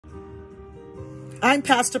I'm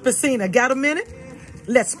Pastor Pacina. Got a minute?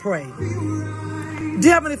 Let's pray.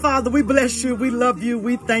 Dear Heavenly Father, we bless you, we love you,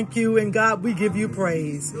 we thank you, and God, we give you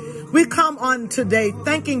praise. We come on today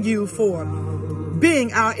thanking you for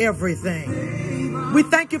being our everything. We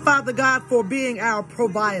thank you, Father God, for being our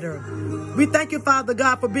provider. We thank you, Father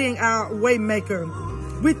God, for being our way maker.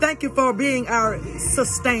 We thank you for being our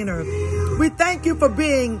sustainer. We thank you for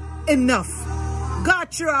being enough. God,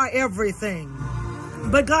 you're our everything.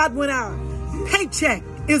 But God, when our paycheck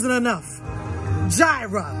isn't enough,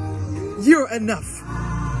 Jireh, you're enough.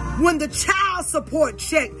 When the child support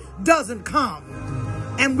check doesn't come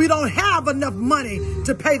and we don't have enough money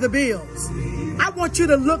to pay the bills, I want you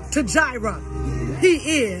to look to Jireh. He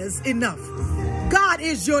is enough. God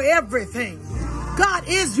is your everything. God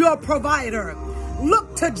is your provider.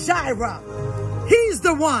 Look to Jireh. He's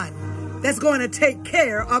the one that's going to take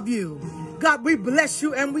care of you. God, we bless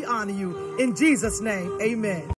you and we honor you. In Jesus' name, amen.